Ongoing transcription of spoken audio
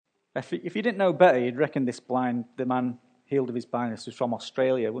If you didn't know better, you'd reckon the man healed of his blindness was from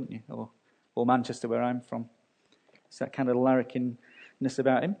Australia, wouldn't you? Or Manchester, where I'm from. It's that kind of larrikinness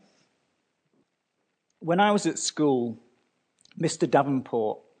about him. When I was at school, Mr.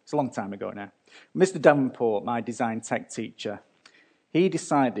 Davenport, it's a long time ago now, Mr. Davenport, my design tech teacher, he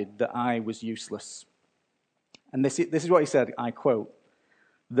decided that I was useless. And this is what he said, I quote,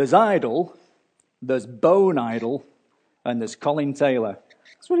 "There's Idol, there's Bone Idol, and there's Colin Taylor."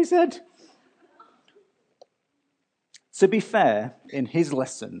 That's what he said. To be fair, in his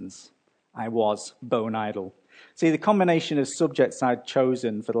lessons, I was bone idle. See, the combination of subjects I'd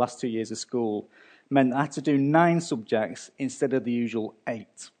chosen for the last 2 years of school meant I had to do 9 subjects instead of the usual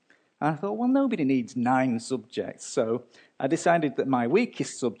 8. And I thought, well, nobody needs 9 subjects. So I decided that my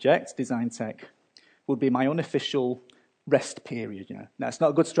weakest subject, design tech, would be my unofficial rest period. Now, it's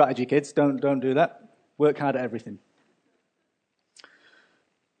not a good strategy, kids. Don't do that. Work hard at everything.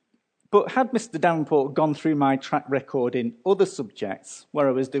 But had Mr. Davenport gone through my track record in other subjects where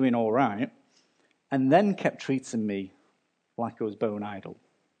I was doing all right, and then kept treating me like I was bone idle,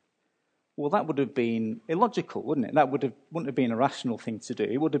 well, that would have been illogical, wouldn't it? That wouldn't have been a rational thing to do.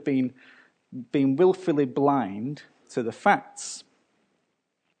 It would have been being willfully blind to the facts.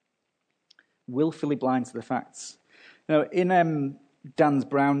 Willfully blind to the facts. In Dan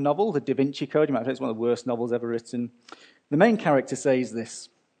Brown's novel, The Da Vinci Code, you might have heard it's one of the worst novels ever written, the main character says this: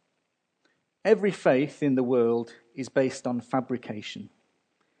 "Every faith in the world is based on fabrication.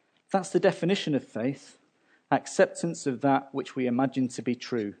 That's the definition of faith, acceptance of that which we imagine to be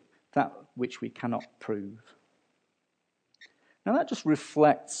true, that which we cannot prove." Now that just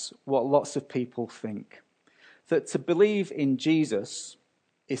reflects what lots of people think, that to believe in Jesus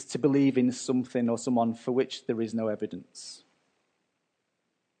is to believe in something or someone for which there is no evidence.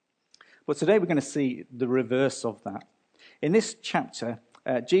 But today we're going to see the reverse of that. In this chapter,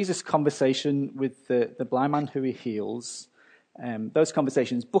 Jesus' conversation with the blind man who he heals, those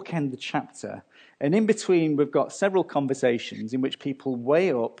conversations bookend the chapter. And in between, we've got several conversations in which people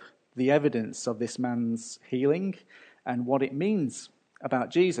weigh up the evidence of this man's healing and what it means about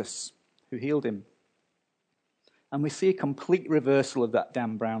Jesus who healed him. And we see a complete reversal of that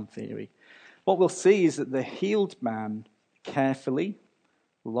Dan Brown theory. What we'll see is that the healed man carefully,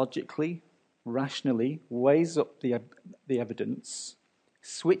 logically, rationally weighs up the evidence,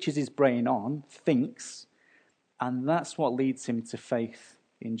 switches his brain on, thinks, and that's what leads him to faith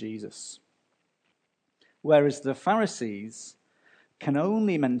in Jesus. Whereas the Pharisees can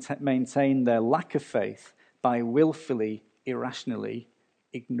only maintain their lack of faith by willfully, irrationally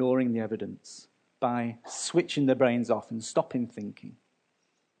ignoring the evidence, by switching their brains off and stopping thinking.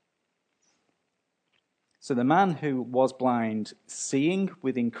 So the man who was blind, seeing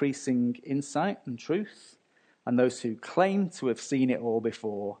with increasing insight and truth, and those who claim to have seen it all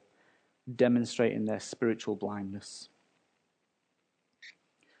before, demonstrating their spiritual blindness.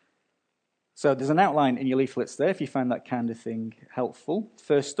 So there's an outline in your leaflets there if you find that kind of thing helpful.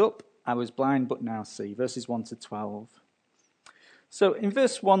 First up, I was blind but now see, verses 1 to 12. So in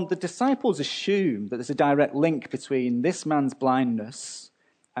verse 1, the disciples assume that there's a direct link between this man's blindness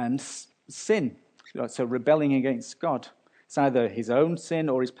and sin, so rebelling against God. It's either his own sin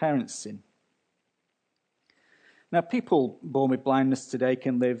or his parents' sin. Now, people born with blindness today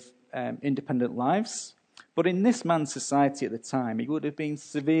can live independent lives, but in this man's society at the time, he would have been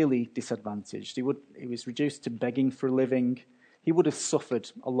severely disadvantaged. He was reduced to begging for a living. He would have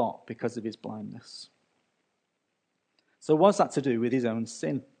suffered a lot because of his blindness. So what's that to do with his own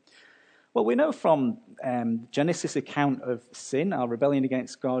sin? Well, we know from Genesis' account of sin, our rebellion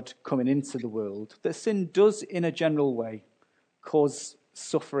against God coming into the world, that sin does, in a general way, cause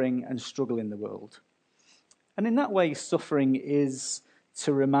suffering and struggle in the world. And in that way, suffering is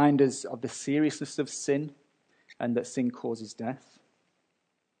to remind us of the seriousness of sin and that sin causes death.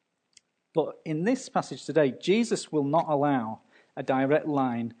 But in this passage today, Jesus will not allow a direct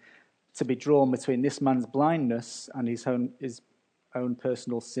line to be drawn between this man's blindness and his own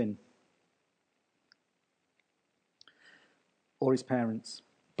personal sin or his parents.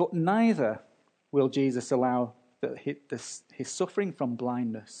 But neither will Jesus allow that his suffering from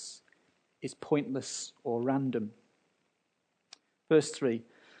blindness is pointless or random. Verse 3,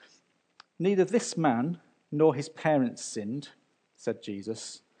 "Neither this man nor his parents sinned," said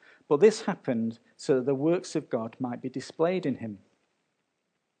Jesus, "but this happened so that the works of God might be displayed in him."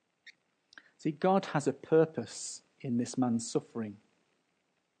 See, God has a purpose in this man's suffering.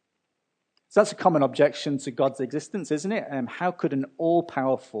 So that's a common objection to God's existence, isn't it? How could an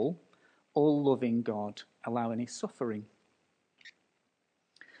all-powerful, all-loving God allow any suffering?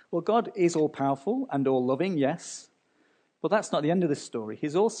 Well, God is all-powerful and all-loving, yes, But that's not the end of the story.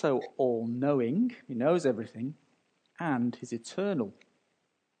 He's also all-knowing. He knows everything. And he's eternal.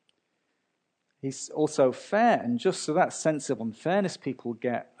 He's also fair and just, so that sense of unfairness people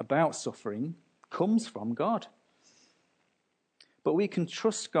get about suffering comes from God. But we can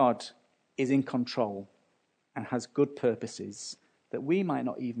trust God is in control and has good purposes that we might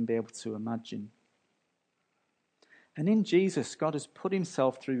not even be able to imagine. And in Jesus, God has put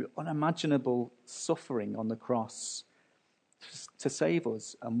himself through unimaginable suffering on the cross to save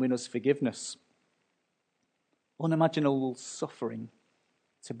us and win us forgiveness. Unimaginable suffering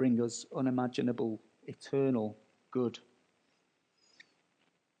to bring us unimaginable, eternal good.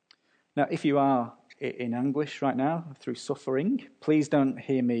 Now, if you are in anguish right now through suffering, please don't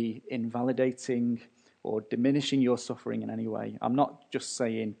hear me invalidating or diminishing your suffering in any way. I'm not just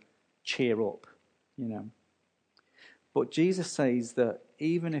saying, cheer up, But Jesus says that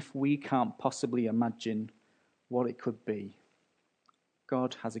even if we can't possibly imagine what it could be,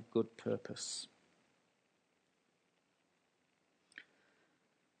 God has a good purpose.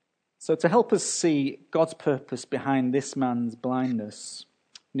 So to help us see God's purpose behind this man's blindness,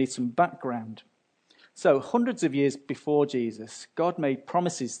 we need some background. So hundreds of years before Jesus, God made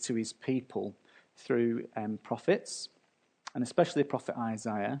promises to his people through prophets, and especially the prophet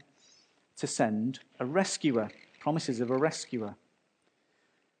Isaiah, to send a rescuer, promises of a rescuer.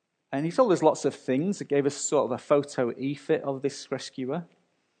 And he told us lots of things. He gave us sort of a photo effit of this rescuer,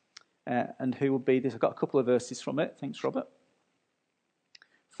 and who will be this. I've got a couple of verses from it. Thanks, Robert.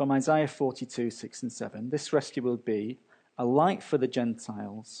 From Isaiah 42, 6 and 7, this rescue will be a light for the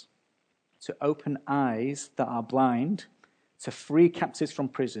Gentiles, to open eyes that are blind, to free captives from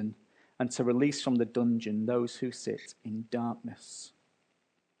prison, and to release from the dungeon those who sit in darkness.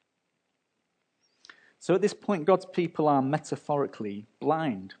 So at this point, God's people are metaphorically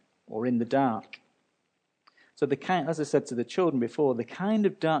blind or in the dark. So as I said to the children before, the kind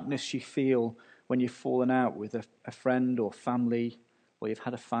of darkness you feel when you've fallen out with a friend or family, or you've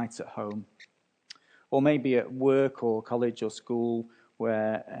had a fight at home, or maybe at work or college or school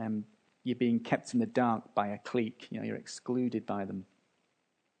where you're being kept in the dark by a clique, you're excluded by them.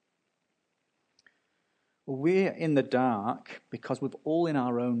 Well, we're in the dark because we've all in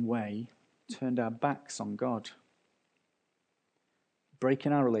our own way turned our backs on God,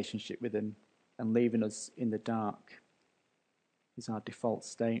 breaking our relationship with him and leaving us in the dark is our default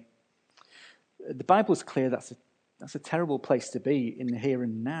state. The Bible's clear that's a terrible place to be in the here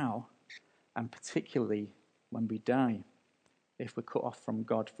and now, and particularly when we die, if we're cut off from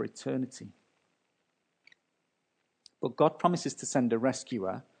God for eternity. But God promises to send a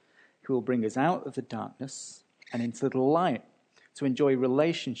rescuer who will bring us out of the darkness and into the light to enjoy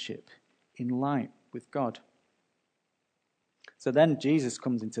relationship in light with God. So then Jesus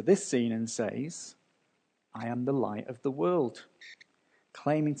comes into this scene and says, I am the light of the world,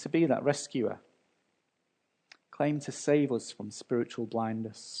 claiming to be that rescuer, claiming to save us from spiritual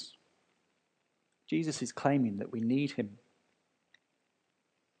blindness. Jesus is claiming that we need him.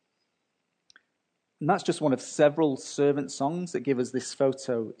 And that's just one of several servant songs that give us this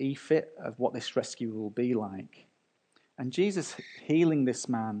photo effit of what this rescue will be like. And Jesus healing this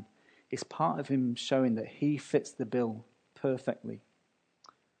man is part of him showing that he fits the bill perfectly.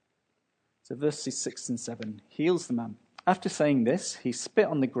 So verses 6 and 7 heals the man. After saying this, he spit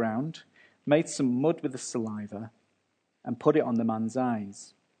on the ground, made some mud with the saliva, and put it on the man's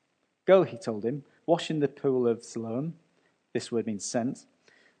eyes. Go, he told him, wash in the pool of Siloam. This word means sent.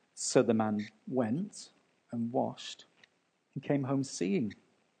 So the man went and washed and came home seeing.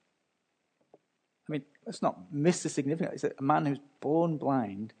 I mean, let's not miss the significance. It's that a man who's born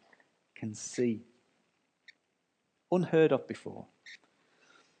blind can see. Unheard of before.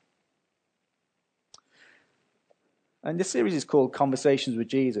 And this series is called Conversations with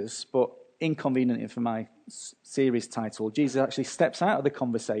Jesus, but inconveniently for my series title, Jesus actually steps out of the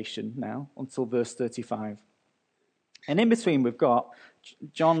conversation now until verse 35. And in between we've got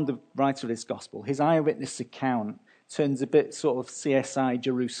John, the writer of this gospel. His eyewitness account turns a bit sort of CSI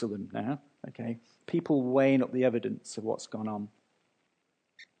Jerusalem now. Okay, people weighing up the evidence of what's gone on.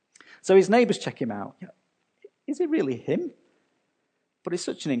 So his neighbours check him out. Is it really him? But it's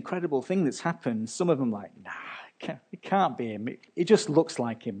such an incredible thing that's happened. Some of them are like, nah, it can't be him. It just looks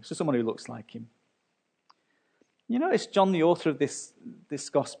like him. It's just someone who looks like him. You notice John, the author of this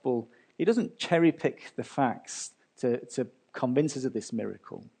gospel, he doesn't cherry pick the facts to convince us of this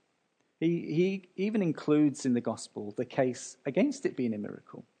miracle. He even includes in the gospel the case against it being a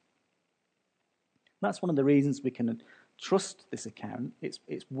miracle. That's one of the reasons we can trust this account. It's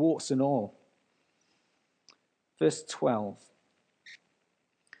warts and all. Verse 12.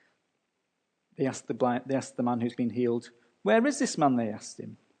 They asked the man who's been healed, Where is this man, they asked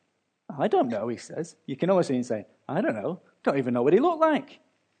him. I don't know, he says. You can always hear him say, I don't know. Don't even know what he looked like.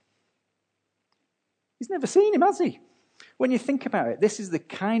 He's never seen him, has he? When you think about it, this is the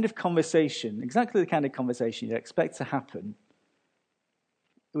kind of conversation, exactly the kind of conversation you'd expect to happen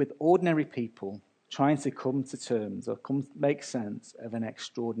with ordinary people trying to come to terms or make sense of an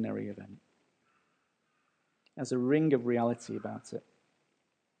extraordinary event. There's a ring of reality about it.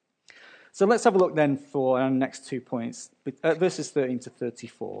 So let's have a look then for our next 2 points, verses 13 to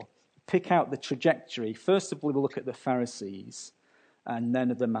 34. Pick out the trajectory. First of all, we'll look at the Pharisees and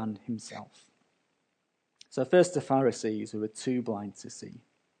then at the man himself. So first the Pharisees, who were too blind to see.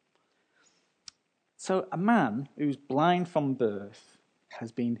 So a man who's blind from birth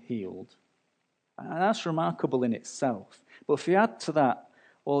has been healed. And that's remarkable in itself. But if you add to that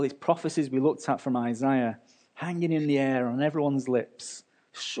all these prophecies we looked at from Isaiah hanging in the air on everyone's lips,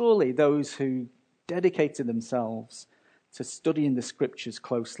 surely those who dedicated themselves to studying the scriptures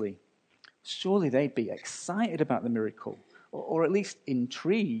closely, surely they'd be excited about the miracle, or at least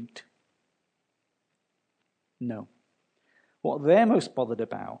intrigued. No. What they're most bothered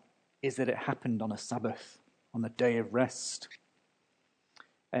about is that it happened on a Sabbath, on a day of rest.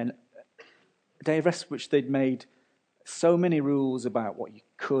 And a day of rest which they'd made so many rules about what you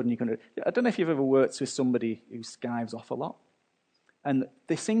could and you couldn't do. I don't know if you've ever worked with somebody who skives off a lot. And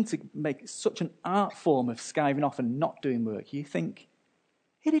they seem to make such an art form of skiving off and not doing work. You think,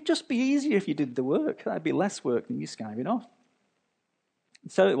 it'd just be easier if you did the work. That'd be less work than you skiving off.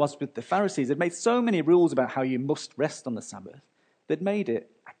 So it was with the Pharisees. They'd made so many rules about how you must rest on the Sabbath. They'd made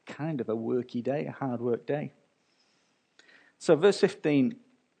it a kind of a worky day, a hard work day. So verse 15,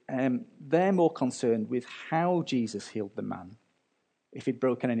 they're more concerned with how Jesus healed the man, if he'd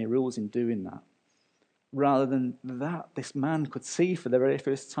broken any rules in doing that, rather than that this man could see for the very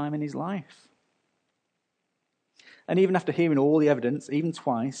first time in his life. And even after hearing all the evidence, even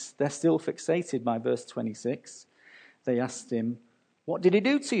twice, they're still fixated by verse 26. They asked him, what did he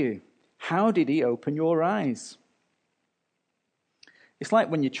do to you? How did he open your eyes? It's like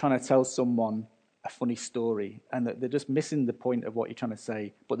when you're trying to tell someone a funny story and they're just missing the point of what you're trying to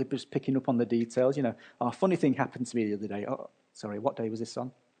say, but they're just picking up on the details. You know, a funny thing happened to me the other day. Oh, sorry, what day was this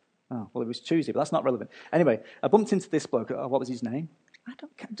on? Oh, well, it was Tuesday, but that's not relevant. Anyway, I bumped into this bloke. Oh, what was his name?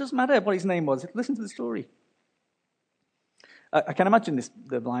 It doesn't matter what his name was. Listen to the story. I can imagine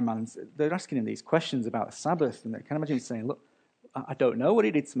the blind man, they're asking him these questions about the Sabbath, and I can imagine him saying, look, I don't know what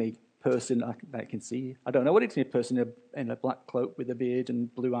he did to me, person that can see. I don't know what he did to me, person in a black cloak with a beard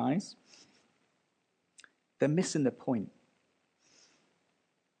and blue eyes. They're missing the point.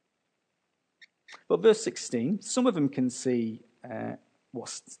 But verse 16, some of them can see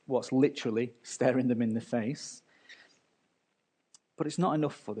what's literally staring them in the face, but it's not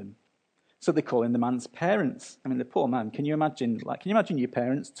enough for them. So they call in the man's parents. I mean, the poor man. Can you imagine your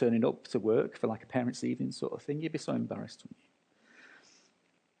parents turning up to work for like a parents' evening sort of thing? You'd be so embarrassed, wouldn't you?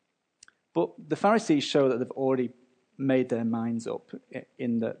 But the Pharisees show that they've already made their minds up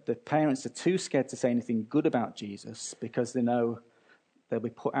in that the parents are too scared to say anything good about Jesus because they know they'll be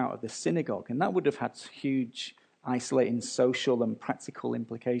put out of the synagogue. And that would have had huge isolating social and practical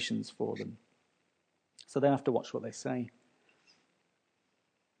implications for them. So they have to watch what they say.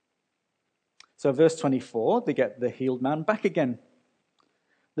 So verse 24, they get the healed man back again.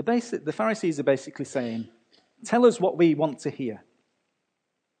 The Pharisees are basically saying, tell us what we want to hear.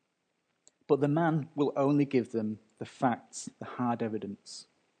 But the man will only give them the facts, the hard evidence.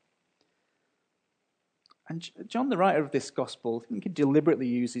 And John, the writer of this gospel, I think he deliberately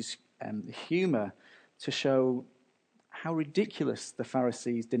uses humour to show how ridiculous the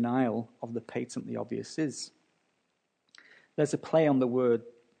Pharisees' denial of the patently obvious is. There's a play on the word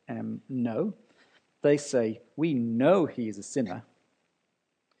know. They say, we know he is a sinner.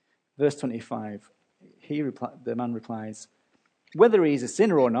 Verse 25, the man replies, whether he is a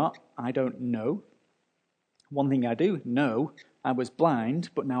sinner or not, I don't know. One thing I do know, I was blind,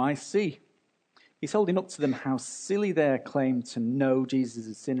 but now I see. He's holding up to them how silly their claim to know Jesus as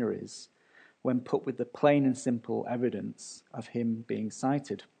a sinner is when put with the plain and simple evidence of him being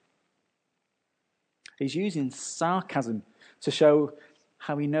sighted. He's using sarcasm to show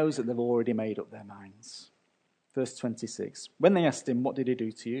how he knows that they've already made up their minds. Verse 26, when they asked him, what did he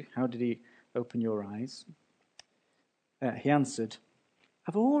do to you? How did he open your eyes? He answered,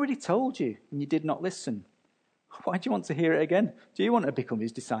 I've already told you, and you did not listen. Why do you want to hear it again? Do you want to become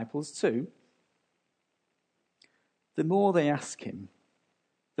his disciples too? The more they ask him,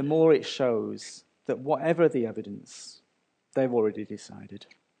 the more it shows that whatever the evidence, they've already decided.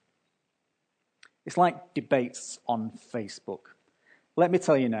 It's like debates on Facebook. Let me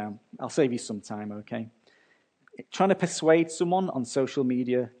tell you now, I'll save you some time, okay? Trying to persuade someone on social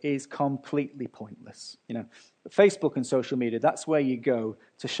media is completely pointless. Facebook and social media, that's where you go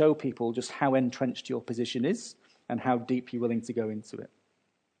to show people just how entrenched your position is and how deep you're willing to go into it.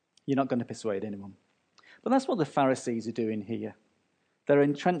 You're not going to persuade anyone. But that's what the Pharisees are doing here. They're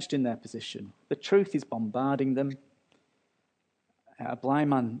entrenched in their position. The truth is bombarding them. A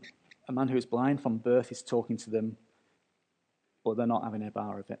man who is blind from birth is talking to them, but they're not having a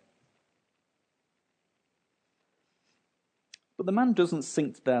bar of it. But the man doesn't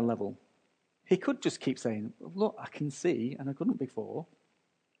sink to their level. He could just keep saying, look, I can see, and I couldn't before.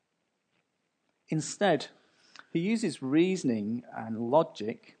 Instead, he uses reasoning and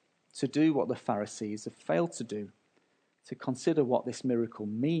logic to do what the Pharisees have failed to do, to consider what this miracle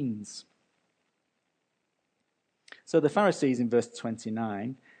means. So the Pharisees in verse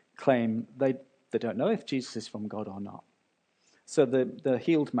 29 claim they don't know if Jesus is from God or not. So the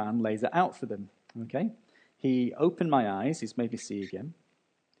healed man lays it out for them. Okay? He opened my eyes, he's made me see again.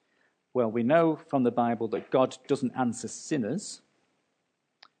 Well, we know from the Bible that God doesn't answer sinners.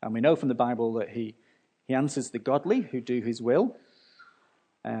 And we know from the Bible that he answers the godly who do his will.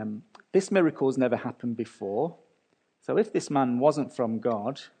 This miracle has never happened before. So if this man wasn't from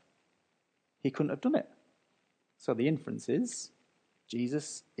God, he couldn't have done it. So the inference is,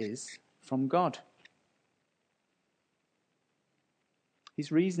 Jesus is from God.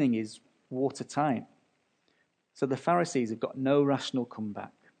 His reasoning is watertight. So the Pharisees have got no rational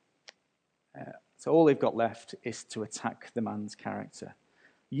comeback. So all they've got left is to attack the man's character.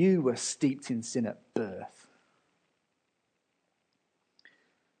 You were steeped in sin at birth.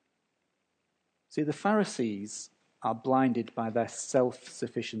 See, the Pharisees are blinded by their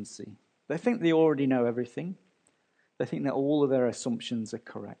self-sufficiency. They think they already know everything. They think that all of their assumptions are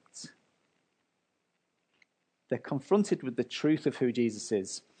correct. They're confronted with the truth of who Jesus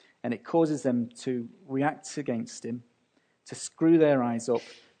is, and it causes them to react against him, to screw their eyes up,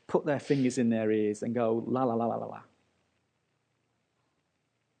 put their fingers in their ears, and go, la, la, la, la, la, la.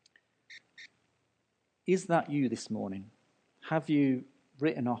 Is that you this morning? Have you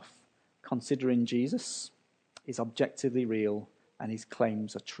written off considering Jesus is objectively real and his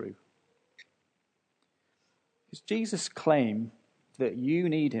claims are true? Because Jesus' claim that you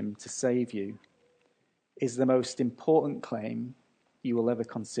need him to save you is the most important claim you will ever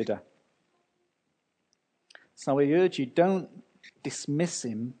consider. So I urge you, don't dismiss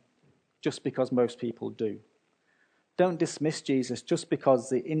him just because most people do. Don't dismiss Jesus just because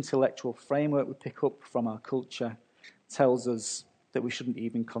the intellectual framework we pick up from our culture tells us that we shouldn't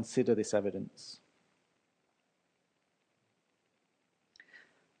even consider this evidence.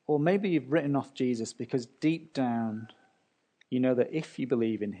 Or maybe you've written off Jesus because deep down you know that if you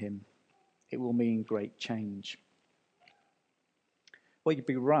believe in him, it will mean great change. Well, you'd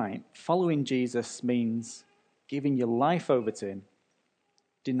be right. Following Jesus means giving your life over to him,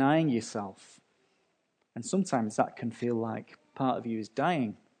 denying yourself. And sometimes that can feel like part of you is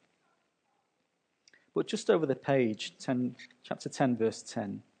dying. But just over the page, chapter 10, verse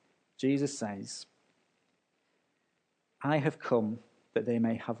 10, Jesus says, I have come that they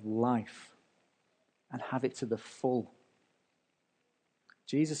may have life and have it to the full.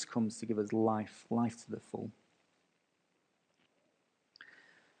 Jesus comes to give us life to the full.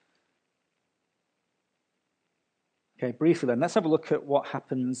 Okay, briefly then, let's have a look at what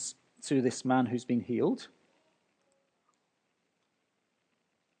happens to this man who's been healed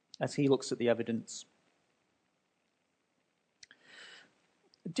as he looks at the evidence.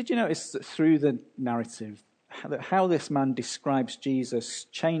 Did you notice that through the narrative, how this man describes Jesus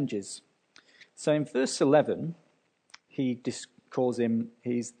changes? So in verse 11, he calls him,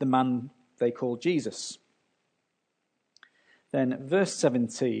 he's the man they call Jesus. Then verse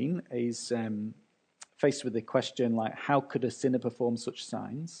 17 is faced with the question, like, how could a sinner perform such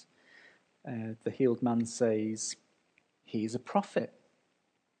signs? The healed man says, he's a prophet.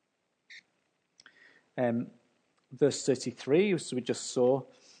 Verse 33, as we just saw,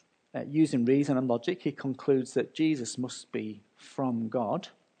 using reason and logic, he concludes that Jesus must be from God.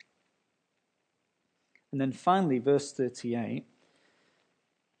 And then finally, verse 38,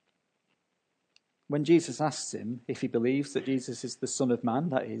 when Jesus asks him if he believes that Jesus is the Son of Man,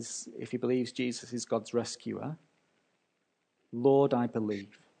 that is, if he believes Jesus is God's rescuer, Lord, I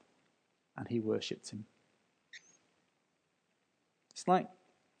believe. And he worshipped him. It's like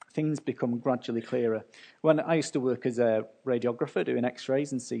things become gradually clearer. When I used to work as a radiographer doing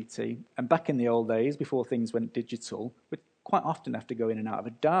x-rays and CT, and back in the old days, before things went digital, we'd quite often have to go in and out of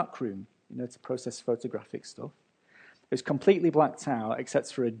a dark room, to process photographic stuff. It was completely blacked out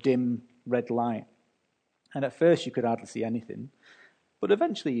except for a dim red light. And at first you could hardly see anything. But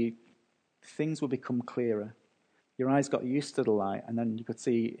eventually things will become clearer. Your eyes got used to the light, and then you could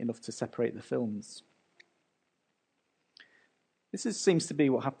see enough to separate the films. Seems to be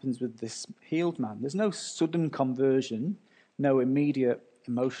what happens with this healed man. There's no sudden conversion, no immediate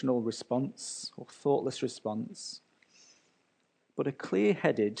emotional response or thoughtless response, but a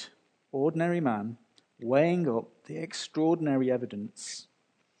clear-headed, ordinary man weighing up the extraordinary evidence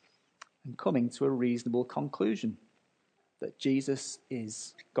and coming to a reasonable conclusion that Jesus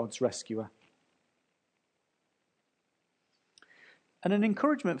is God's rescuer. And an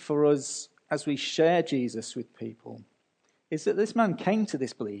encouragement for us as we share Jesus with people is that this man came to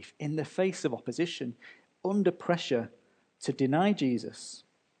this belief in the face of opposition, under pressure to deny Jesus.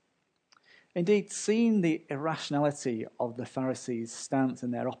 Indeed, seeing the irrationality of the Pharisees' stance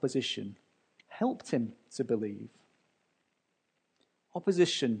and their opposition helped him to believe.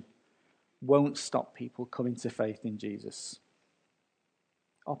 Opposition won't stop people coming to faith in Jesus.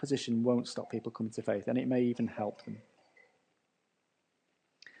 Opposition won't stop people coming to faith, and it may even help them.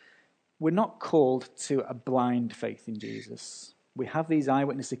 We're not called to a blind faith in Jesus. We have these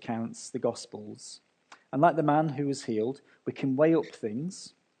eyewitness accounts, the Gospels, and like the man who was healed, we can weigh up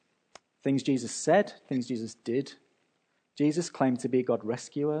things Jesus said, things Jesus did. Jesus claimed to be God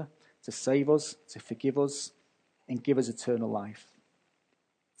rescuer, to save us, to forgive us, and give us eternal life,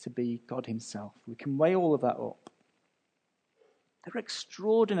 to be God himself. We can weigh all of that up. They're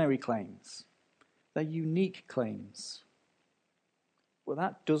extraordinary claims. They're unique claims. Well,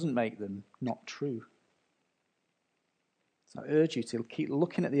 that doesn't make them not true. So I urge you to keep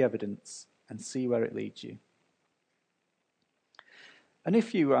looking at the evidence and see where it leads you. And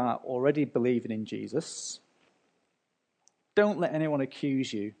if you are already believing in Jesus, don't let anyone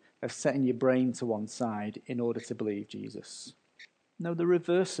accuse you of setting your brain to one side in order to believe Jesus. No, the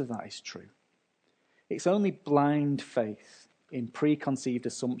reverse of that is true. It's only blind faith in preconceived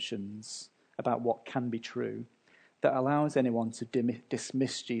assumptions about what can be true that allows anyone to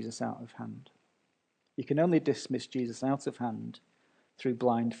dismiss Jesus out of hand. You can only dismiss Jesus out of hand through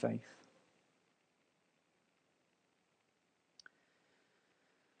blind faith.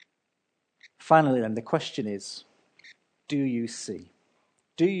 Finally, then, the question is, do you see?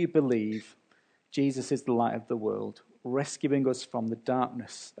 Do you believe Jesus is the light of the world, rescuing us from the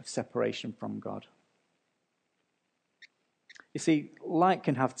darkness of separation from God? You see, light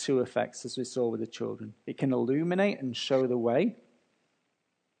can have two effects, as we saw with the children. It can illuminate and show the way,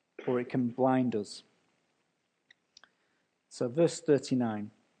 or it can blind us. So verse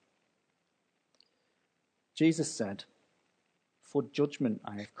 39, Jesus said, "For judgment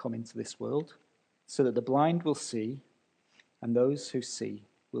I have come into this world, so that the blind will see, and those who see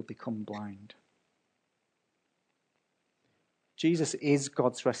will become blind." Jesus is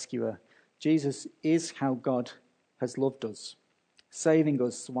God's rescuer. Jesus is how God has loved us, saving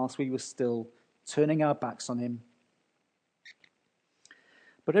us whilst we were still turning our backs on him.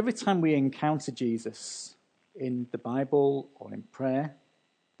 But every time we encounter Jesus in the Bible or in prayer,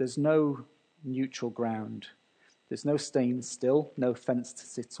 there's no neutral ground. There's no staying still, no fence to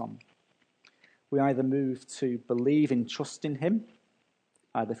sit on. We either move to believe and trust in him,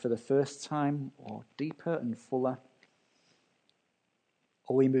 either for the first time or deeper and fuller,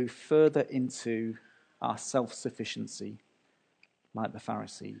 or we move further into our self-sufficiency, like the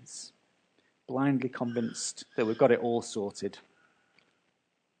Pharisees, blindly convinced that we've got it all sorted.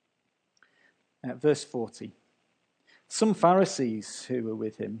 Verse 40. Some Pharisees who were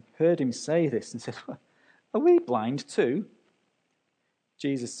with him heard him say this and said, "Are we blind too?"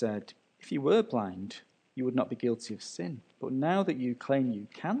 Jesus said, "If you were blind, you would not be guilty of sin. But now that you claim you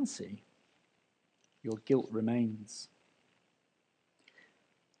can see, your guilt remains."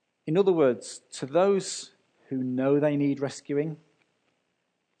 In other words, to those who know they need rescuing,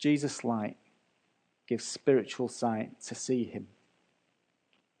 Jesus' light gives spiritual sight to see him.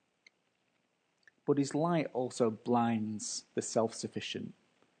 But his light also blinds the self-sufficient,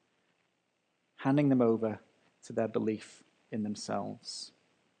 handing them over to their belief in themselves.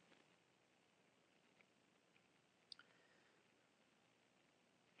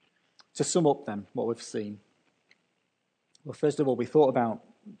 To sum up then, what we've seen. Well, first of all, we thought about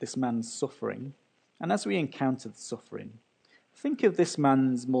this man's suffering. And as we encountered suffering, think of this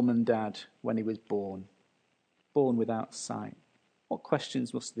man's mum and dad when he was born without sight. What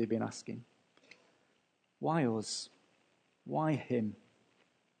questions must they have been asking? Why us? Why him?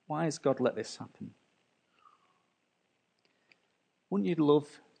 Why has God let this happen? Wouldn't you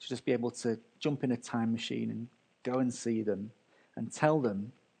love to just be able to jump in a time machine and go and see them and tell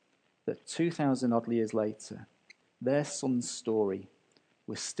them that 2,000 odd years later, their son's story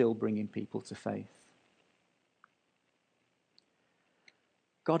was still bringing people to faith?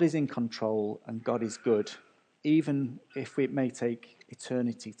 God is in control and God is good, even if it may take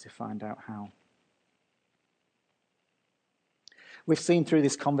eternity to find out how. We've seen through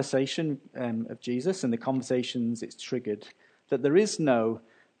this conversation of Jesus and the conversations it's triggered that there is no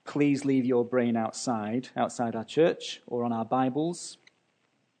please leave your brain outside our church or on our Bibles.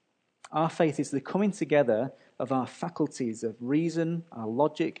 Our faith is the coming together of our faculties of reason, our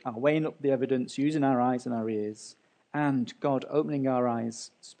logic, our weighing up the evidence, using our eyes and our ears, and God opening our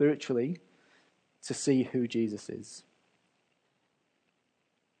eyes spiritually to see who Jesus is.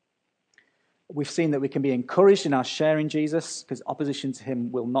 We've seen that we can be encouraged in our sharing Jesus, because opposition to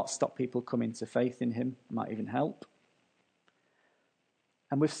him will not stop people coming to faith in him, it might even help.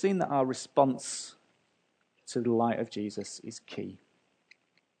 And we've seen that our response to the light of Jesus is key.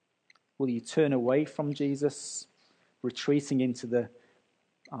 Will you turn away from Jesus, retreating into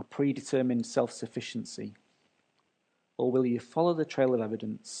our predetermined self-sufficiency? Or will you follow the trail of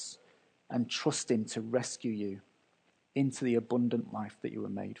evidence and trust him to rescue you into the abundant life that you were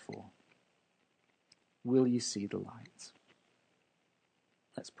made for? Will you see the light?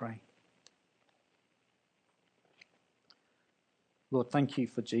 Let's pray. Lord, thank you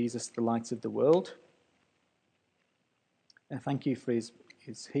for Jesus, the light of the world. And thank you for his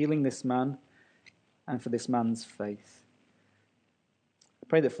healing this man and for this man's faith. I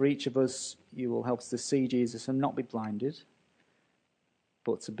pray that for each of us, you will help us to see Jesus and not be blinded,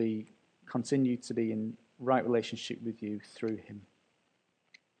 but to continue to be in right relationship with you through him.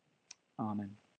 Amen.